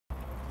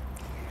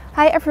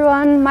Hi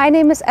everyone, my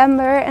name is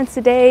Amber and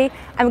today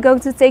I'm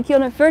going to take you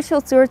on a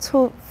virtual tour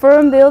to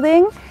Forum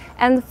Building.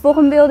 And the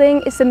Forum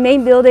Building is the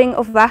main building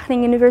of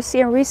Wageningen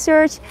University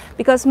Research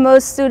because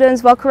most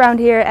students walk around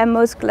here and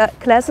most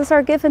classes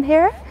are given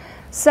here.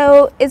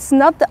 So it's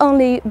not the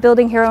only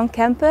building here on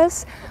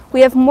campus.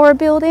 We have more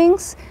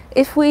buildings.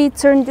 If we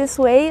turn this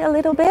way a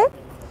little bit,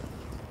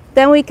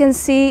 then we can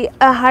see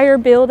a higher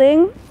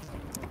building.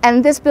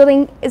 And this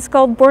building is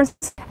called Born,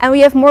 and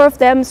we have more of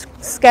them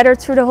scattered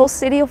through the whole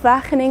city of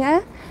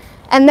Wageningen.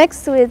 And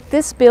next to it,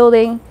 this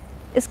building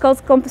is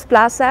called Campus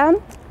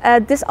Plaza.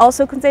 This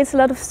also contains a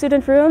lot of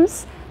student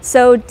rooms.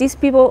 So these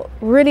people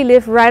really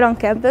live right on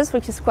campus,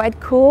 which is quite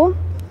cool.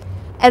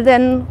 And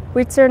then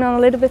we turn on a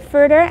little bit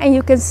further and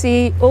you can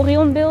see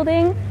Orion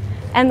Building.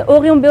 And the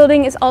Orion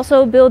Building is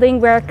also a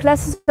building where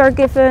classes are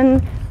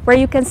given, where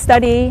you can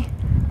study,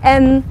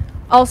 and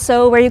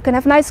also where you can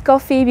have nice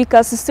coffee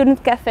because the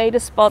student cafe, the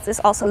spot, is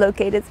also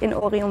located in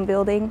Orion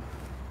Building.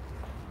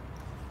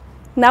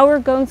 Now we're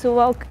going to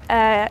walk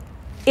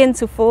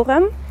into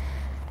Forum.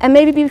 And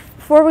maybe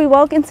before we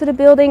walk into the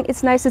building,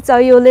 it's nice to tell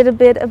you a little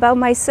bit about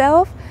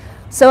myself.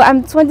 So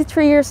I'm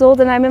 23 years old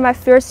and I'm in my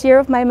first year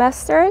of my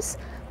master's.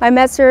 My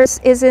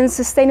master's is in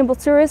sustainable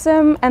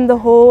tourism and the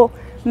whole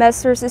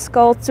master's is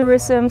called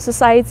Tourism,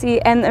 Society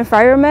and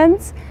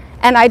Environment.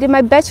 And I did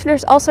my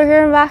bachelor's also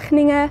here in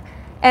Wageningen.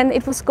 And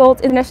it was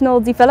called International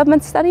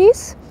Development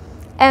Studies.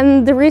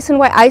 And the reason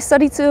why I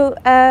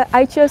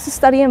chose to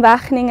study in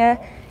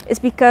Wageningen is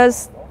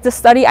because the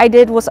study I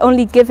did was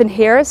only given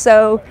here,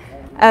 so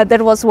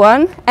that was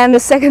one. And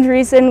the second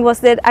reason was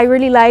that I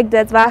really like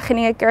that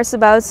Wageningen cares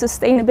about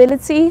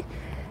sustainability.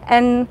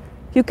 And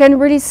you can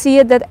really see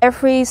it that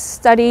every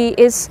study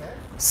is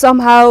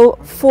somehow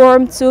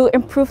formed to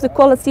improve the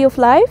quality of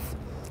life.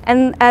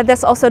 And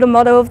that's also the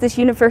motto of this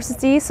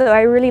university, so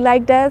I really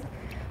like that.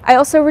 I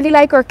also really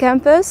like our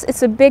campus.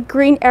 It's a big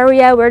green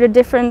area where the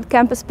different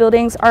campus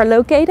buildings are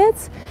located.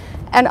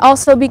 And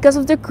also because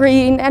of the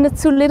green and the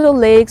two little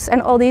lakes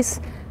and all these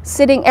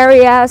sitting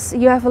areas,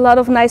 you have a lot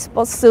of nice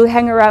spots to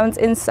hang around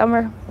in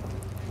summer.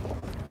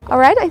 All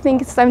right, I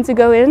think it's time to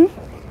go in.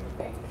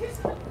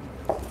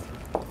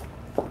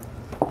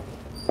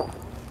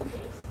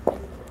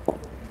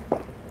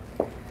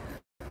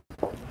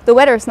 The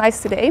weather is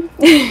nice today,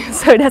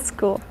 so that's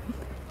cool.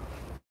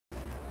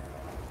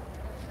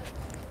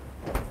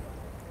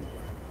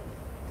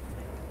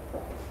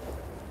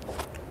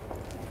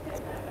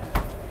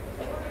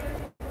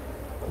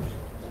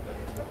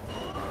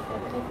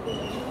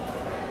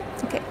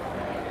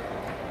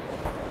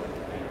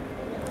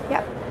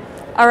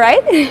 All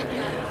right,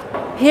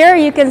 here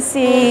you can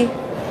see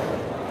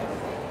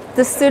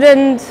the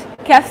student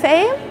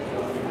cafe.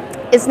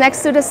 It's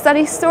next to the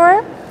study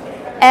store.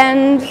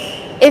 And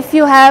if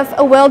you have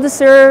a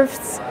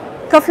well-deserved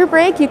coffee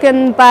break, you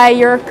can buy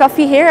your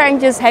coffee here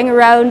and just hang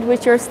around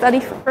with your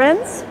study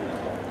friends.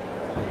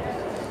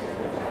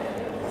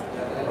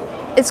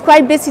 It's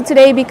quite busy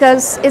today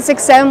because it's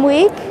exam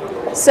week,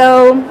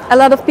 so a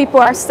lot of people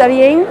are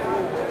studying.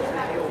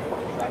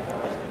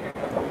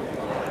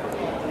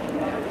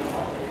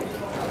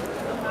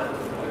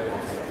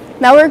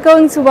 Now we're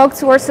going to walk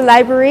towards the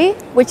library,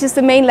 which is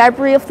the main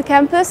library of the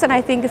campus, and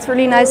I think it's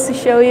really nice to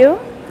show you.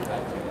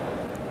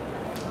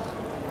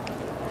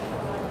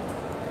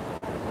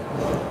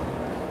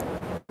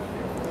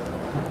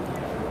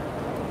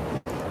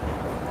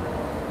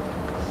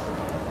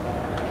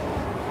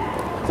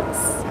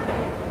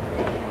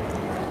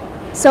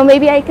 So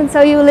maybe I can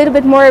tell you a little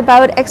bit more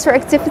about extra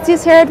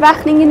activities here at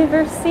Wageningen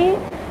University.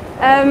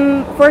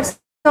 For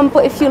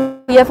example, if you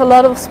have a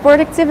lot of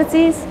sport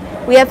activities,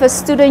 we have a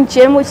student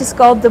gym which is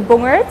called the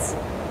WURtube.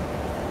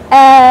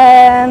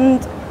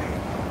 And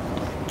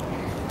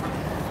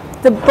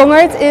the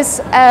WURtube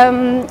is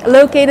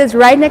located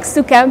right next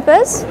to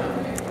campus.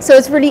 So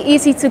it's really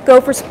easy to go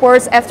for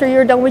sports after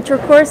you're done with your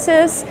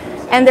courses.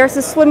 And there's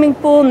a swimming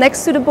pool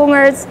next to the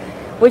WURtube,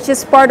 which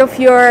is part of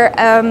your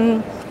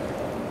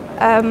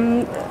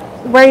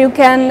where you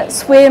can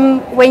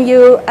swim when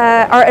you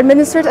are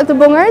administered at the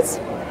WURtube.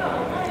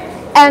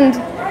 And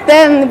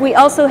then we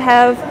also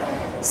have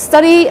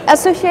study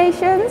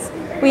associations.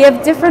 We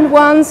have different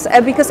ones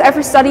because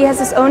every study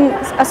has its own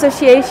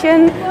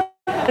association.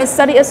 The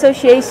study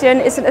association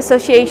is an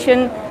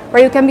association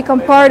where you can become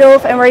part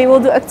of and where you will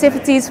do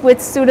activities with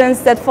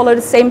students that follow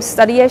the same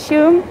study as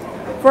you.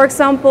 For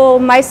example,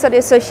 my study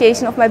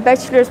association of my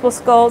bachelor's was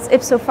called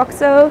Ipso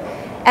Facto,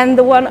 and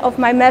the one of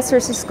my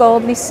master's is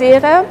called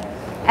Licere.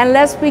 And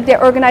last week they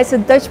organized a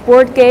Dutch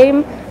board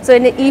game. So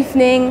in the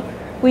evening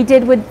we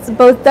did with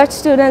both Dutch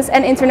students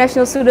and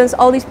international students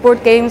all these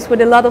board games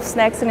with a lot of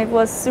snacks, and it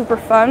was super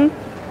fun.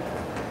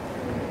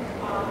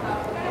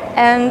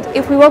 And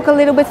if we walk a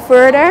little bit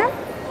further,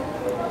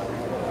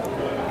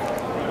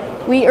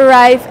 we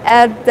arrive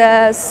at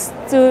the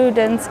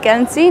student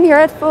canteen here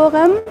at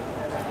Forum.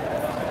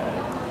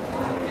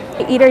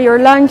 Either your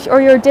lunch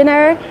or your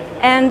dinner,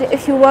 and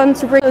if you want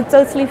to bring it,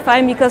 totally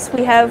fine because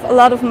we have a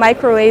lot of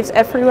microwaves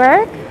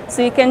everywhere,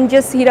 so you can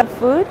just heat up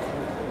food.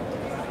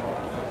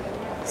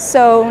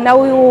 So now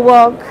we will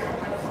walk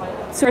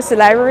towards the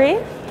library.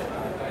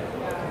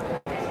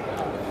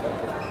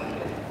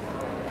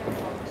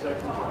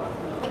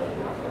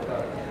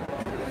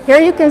 Here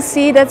you can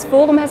see that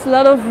Forum has a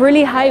lot of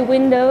really high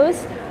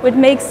windows, which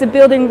makes the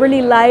building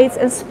really light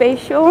and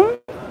spatial.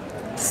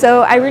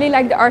 So I really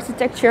like the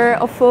architecture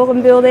of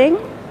Forum building.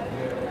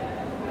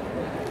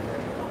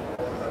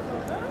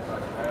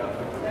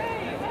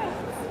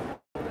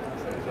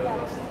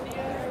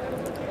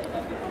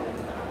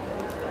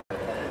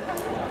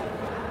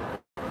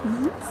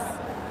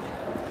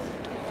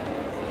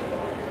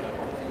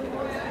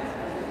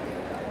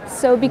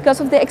 So because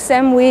of the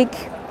exam week,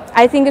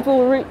 I think it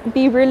will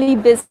be really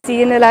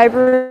busy in the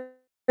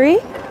library.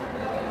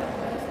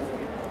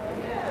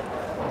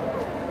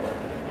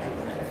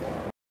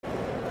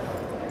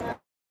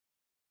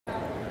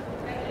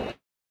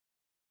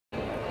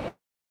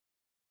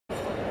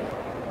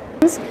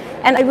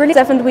 And I really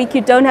 7th week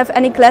you don't have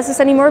any classes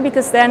anymore,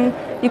 because then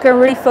you can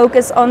really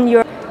focus on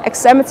your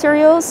exam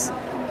materials.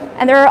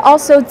 And there are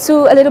also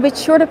 2 a little bit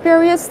shorter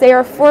periods. They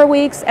are 4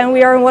 weeks, and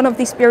we are in one of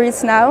these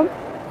periods now.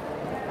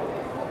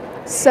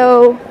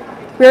 So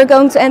we're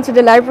going to enter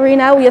the library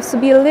now. We have to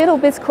be a little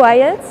bit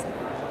quiet.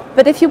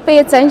 But if you pay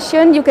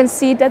attention, you can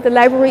see that the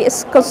library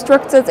is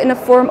constructed in the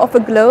form of a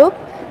globe,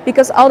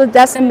 because all the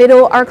desks in the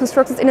middle are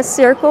constructed in a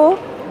circle,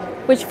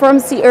 which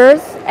forms the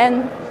earth.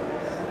 And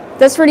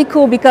that's really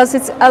cool, because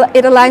it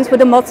aligns with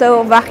the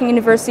motto of Wageningen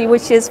University,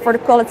 which is for the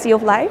quality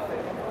of life.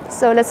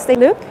 So let's take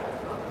a look.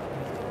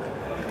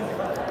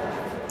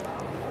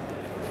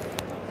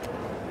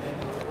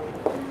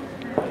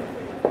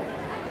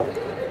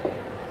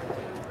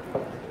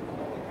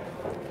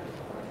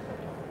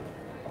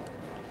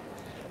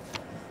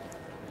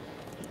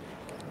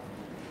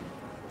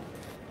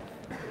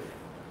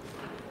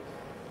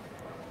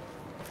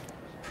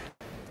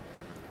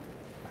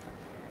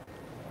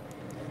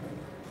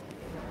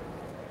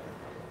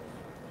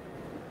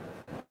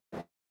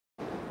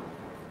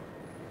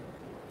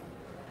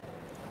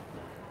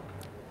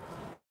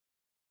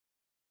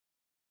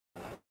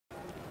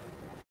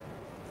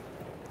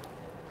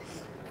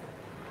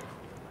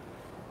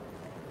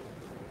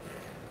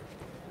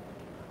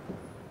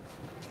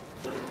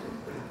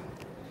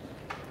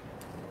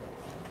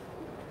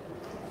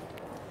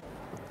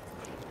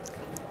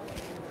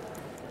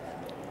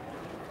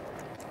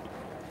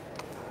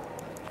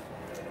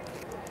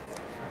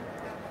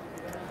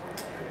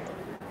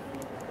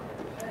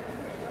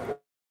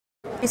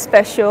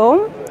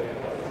 Special.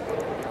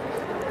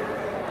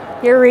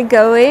 Here we're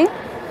going.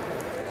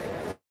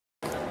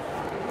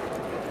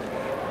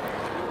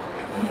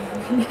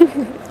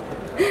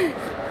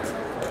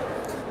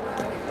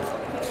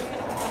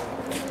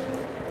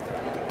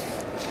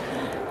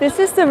 This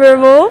is the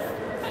werewolf,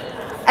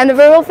 and the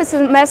werewolf is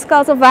a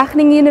mascot of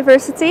Wageningen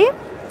University,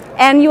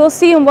 and you will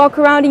see him walk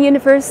around the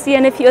university,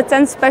 and if you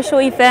attend special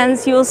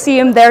events you will see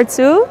him there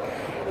too.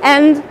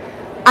 And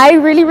I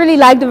really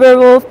like the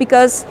werewolf,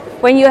 because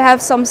when you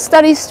have some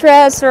study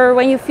stress or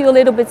when you feel a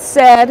little bit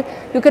sad,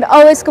 you can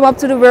always come up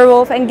to the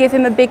werewolf and give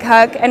him a big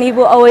hug, and he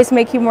will always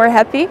make you more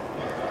happy.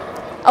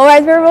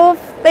 Alright, werewolf,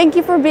 thank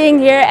you for being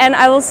here, and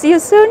I will see you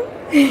soon.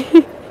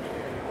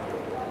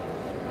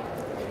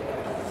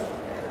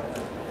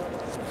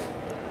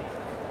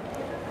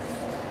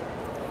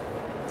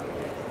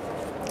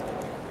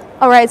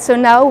 Alright, so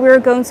now we're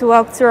going to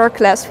walk to our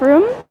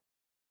classroom,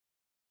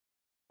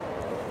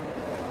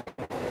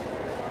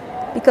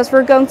 because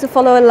we're going to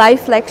follow a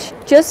live lecture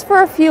just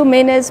for a few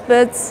minutes,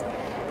 but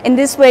in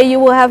this way you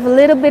will have a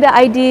little bit of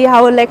idea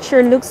how a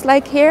lecture looks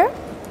like here.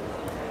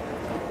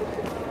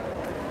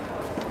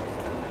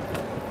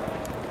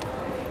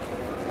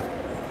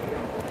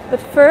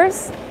 But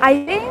first,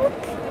 I think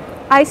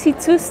I see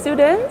 2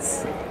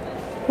 students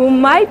who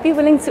might be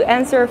willing to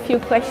answer a few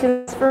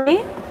questions for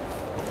me.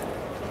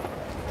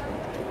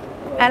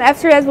 And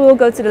after that we will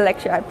go to the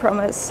lecture, I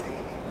promise.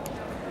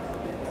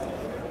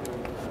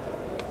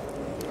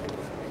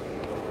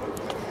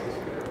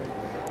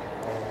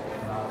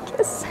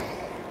 Yes.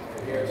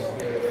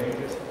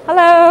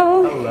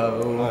 Hello.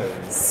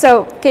 Hello.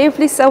 So, can you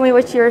please tell me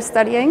what you're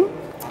studying?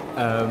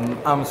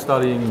 I'm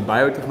studying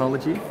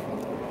biotechnology.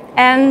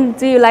 And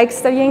do you like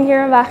studying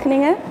here in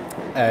Wageningen?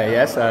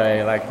 Yes,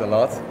 I like it a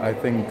lot. I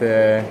think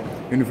the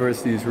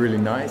university is really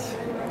nice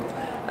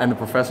and the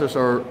professors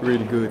are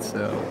really good,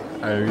 so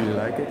I really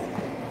like it.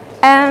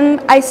 And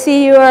I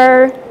see you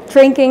are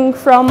drinking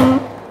from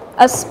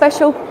a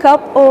special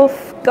cup of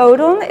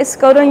Codon. Is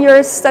Codon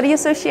your study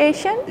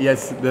association?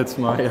 Yes, that's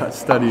my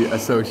study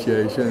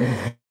association.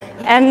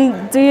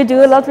 And do you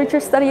do a lot with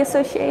your study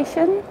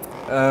association?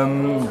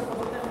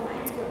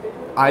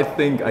 I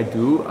think I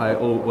do. I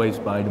always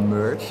buy the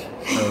merch,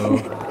 so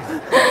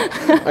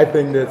I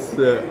think that's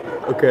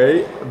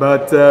okay.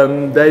 But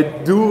they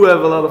do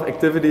have a lot of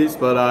activities,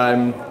 but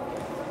I'm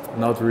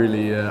not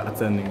really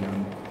attending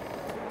them.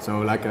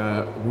 So like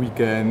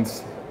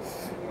weekends,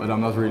 but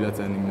I'm not really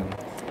attending them.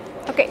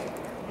 Okay,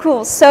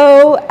 cool.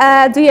 So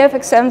do you have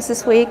exams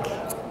this week?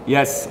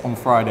 Yes, on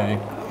Friday.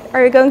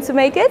 Are you going to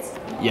make it?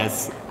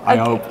 Yes. I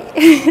hope.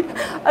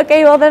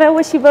 Okay, well then I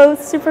wish you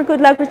both super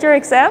good luck with your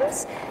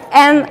exams.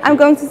 And I'm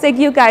going to take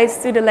you guys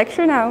to the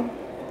lecture now.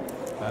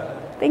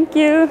 Thank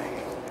you.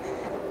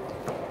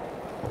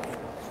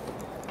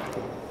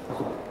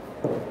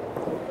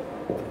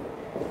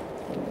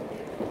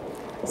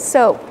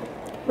 So,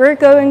 we're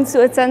going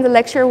to attend a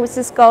lecture which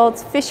is called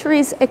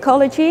Fisheries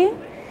Ecology.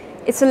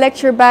 It's a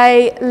lecture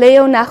by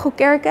Leo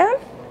Nagelkerke.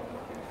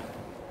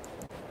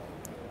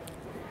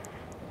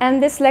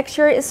 And this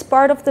lecture is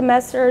part of the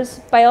Master's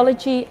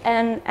Biology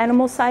and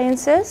Animal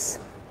Sciences.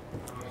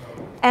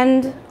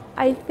 And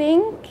I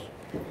think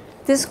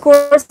this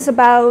course is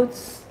about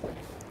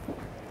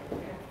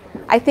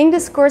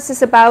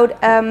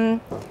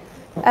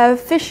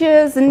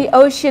fishes in the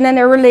ocean and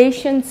their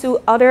relation to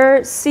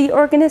other sea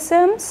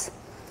organisms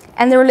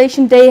and the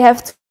relation they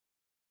have to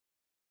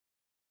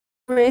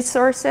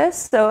resources.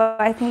 So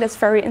I think that's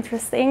very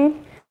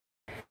interesting.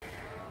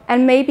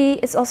 And maybe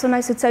it's also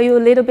nice to tell you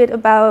a little bit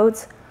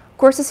about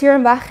courses here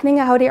in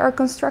Wageningen, how they are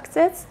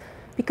constructed,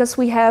 because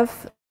we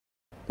have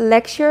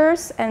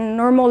lectures, and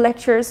normal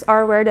lectures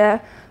are where the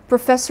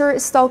professor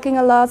is talking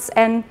a lot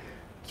and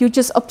you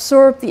just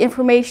absorb the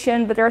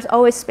information, but there's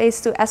always space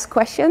to ask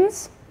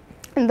questions.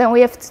 And then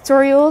we have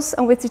tutorials,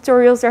 and with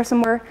tutorials there's a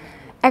more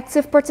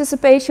active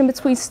participation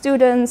between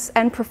students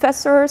and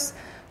professors.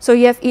 So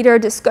you have either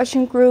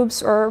discussion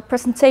groups or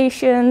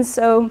presentations,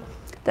 so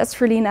that's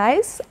really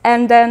nice.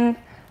 And then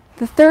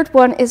the third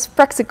one is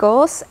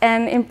practicals,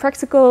 and in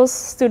practicals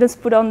students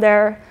put on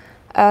their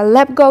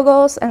lab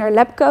goggles and their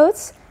lab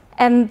coats,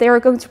 and they're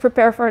going to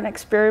prepare for an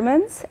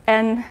experiment.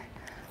 And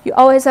you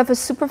always have a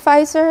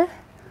supervisor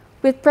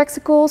with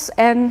practicals,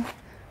 and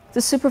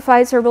the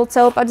supervisor will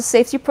tell about the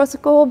safety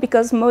protocol,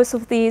 because most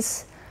of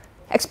these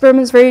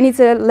experiments where you need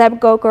a lab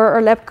goggle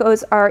or lab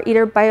coats are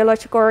either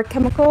biological or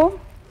chemical.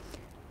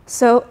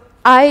 So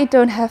I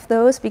don't have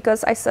those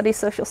because I study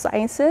social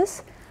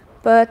sciences,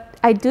 but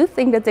I do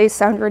think that they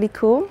sound really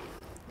cool.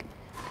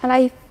 And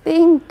I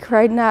think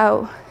right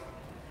now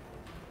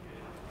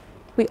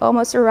we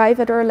almost arrive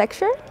at our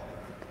lecture.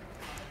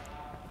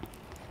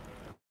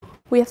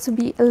 We have to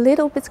be a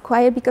little bit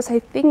quiet because I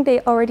think they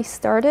already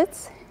started.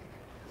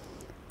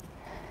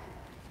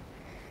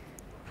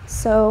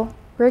 So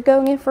we're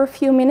going in for a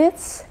few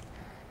minutes,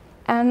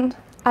 and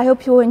I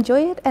hope you will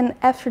enjoy it. And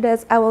after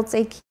that, I will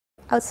take you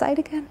outside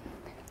again.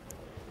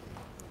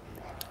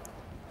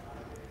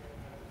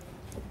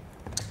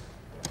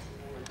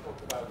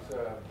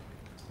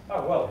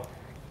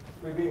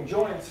 We're being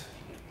joined.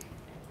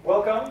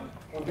 Welcome.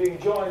 We're being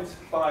joined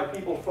by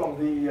people from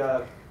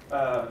the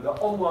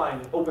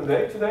online open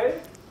day today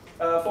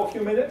for a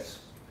few minutes.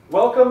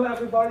 Welcome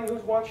everybody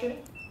who's watching.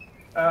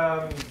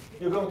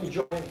 You're going to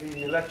join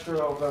the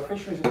lecture of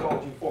fisheries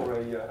ecology for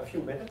a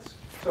few minutes.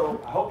 So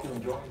I hope you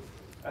enjoy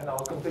it, and I'll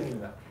continue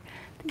now.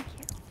 Thank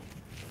you.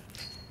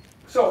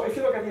 So if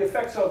you look at the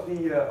effects of the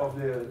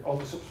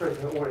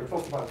substrate, we already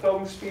talked about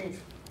towing speed,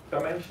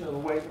 dimensional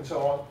weight, and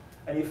so on.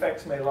 And the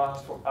effects may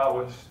last from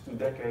hours to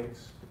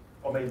decades,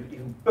 or maybe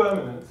even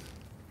permanent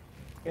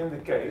in the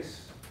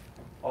case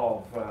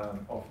of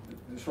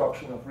the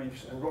disruption of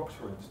reefs and rocks,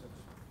 for instance.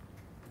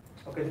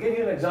 Okay, to give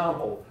you an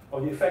example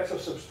of the effects of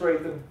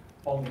substratum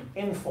on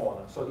the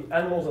infauna, so the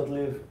animals that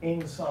live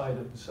inside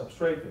of the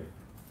substratum.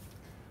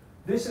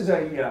 This is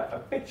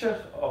a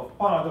picture of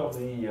part of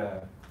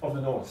the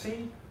North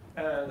Sea,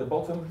 and the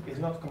bottom is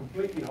not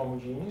completely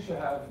homogeneous. You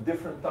have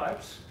different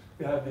types.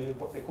 You have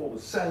what they call the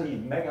sandy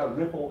mega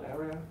ripple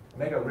area.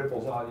 Mega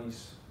ripples are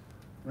these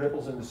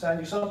ripples in the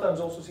sand. You sometimes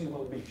also see them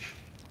on the beach,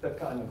 that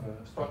kind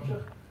of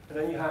structure. And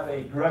then you have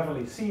a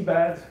gravelly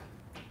seabed.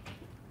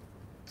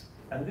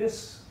 And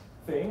this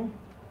thing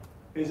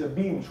is a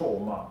beam trawl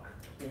mark.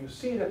 So you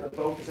see that the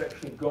boat has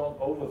actually gone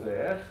over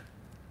there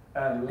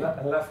and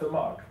left a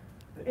mark.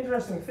 The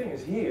interesting thing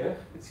is here,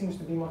 it seems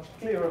to be much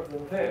clearer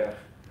than there.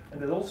 And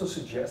that also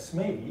suggests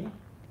maybe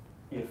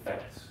the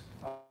effects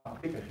are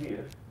bigger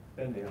here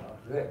than they are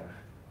there.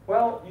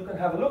 Well, you can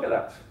have a look at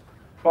that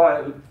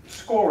by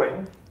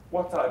scoring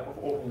what type of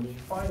organism you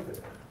find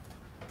there.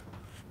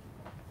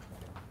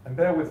 And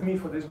bear with me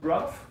for this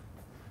graph.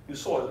 You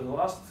saw it in the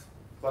last,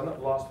 well, not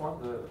the last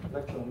one, the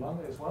lecture on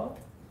Monday as well.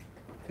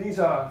 These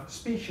are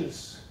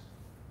species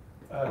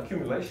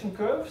accumulation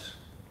curves,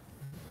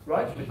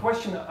 right? The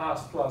question I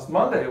asked last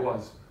Monday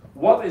was,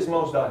 what is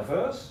most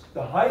diverse,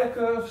 the higher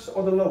curves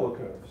or the lower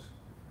curves?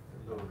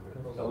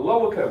 The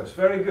lower curves,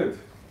 very good.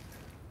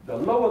 The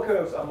lower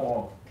curves are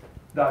more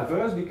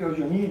diverse because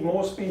you need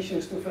more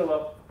species to fill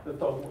up the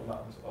total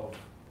amount of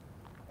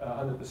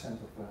 100%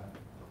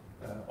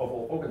 of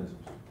all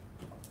organisms.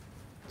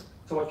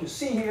 So what you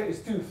see here is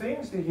two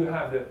things. That you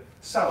have the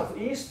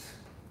southeast,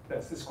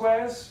 that's the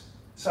squares,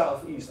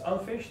 southeast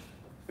unfished,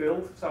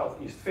 filled,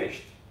 southeast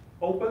fished,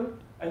 open,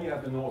 and you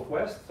have the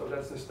northwest, so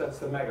that's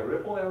the mega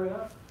ripple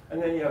area.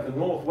 And then you have the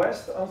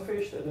northwest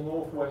unfished and the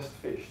northwest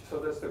fished, so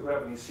that's the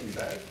gravelly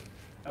seabed.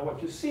 And what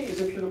you see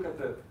is if you look at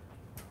the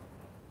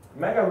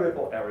mega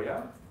ripple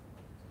area,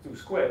 two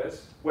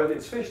squares, whether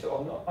it's fished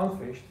or not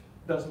unfished,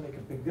 doesn't make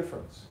a big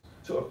difference.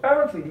 So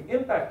apparently the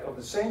impact of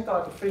the same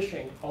type of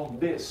fishing on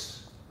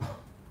this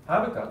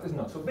habitat is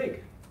not so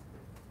big.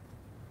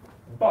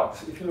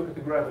 But if you look at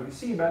the gravity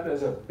seabed,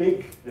 there's a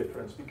big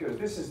difference because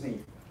this is the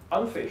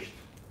unfished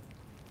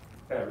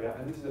area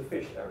and this is the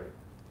fished area.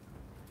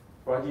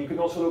 Right? You can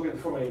also look at it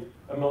from a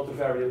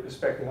multivariate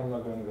perspective. I'm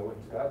not going to go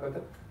into that.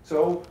 But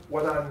so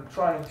what I'm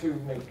trying to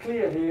make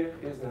clear here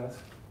is that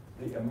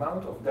the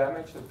amount of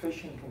damage that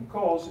fishing can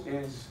cause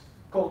is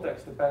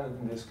context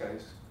dependent in this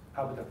case,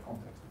 habitat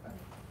context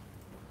dependent.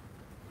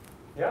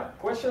 Yeah?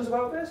 Questions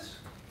about this?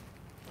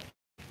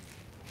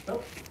 No?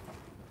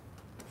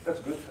 That's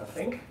good, I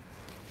think.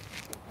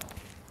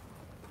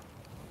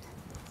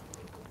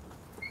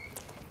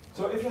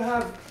 So if you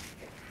have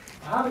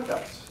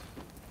habitats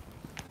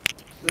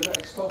that are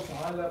exposed to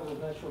high level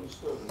of natural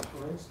disturbance,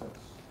 for instance,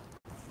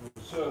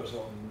 reserve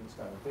zone and these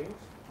kind of things,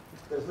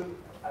 there's little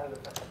added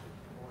effect.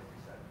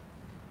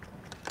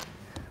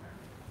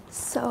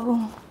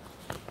 So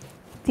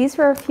these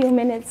were a few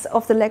minutes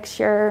of the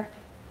lecture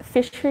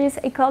Fisheries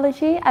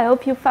Ecology. I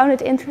hope you found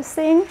it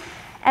interesting.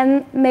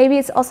 And maybe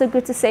it's also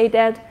good to say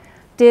that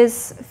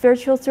this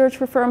virtual tour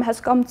forum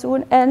has come to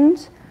an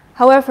end.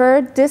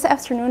 However, this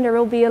afternoon there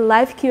will be a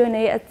live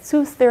Q&A at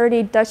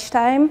 2:30 Dutch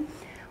time,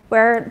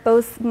 where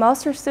both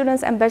master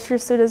students and bachelor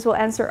students will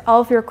answer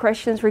all of your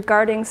questions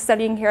regarding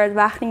studying here at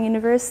Wageningen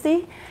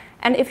University.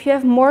 And if you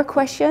have more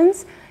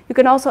questions, you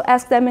can also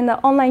ask them in the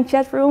online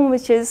chat room,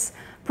 which is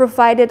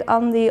provided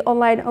on the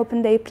online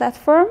Open Day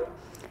platform.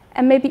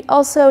 And maybe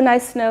also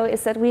nice to know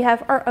is that we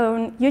have our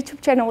own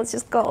YouTube channel, which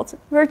is called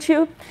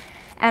WURtube.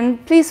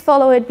 And please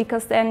follow it,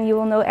 because then you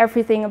will know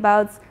everything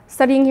about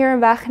studying here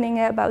in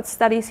Wageningen, about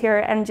studies here,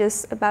 and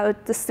just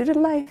about the student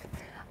life.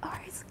 All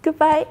right,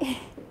 goodbye.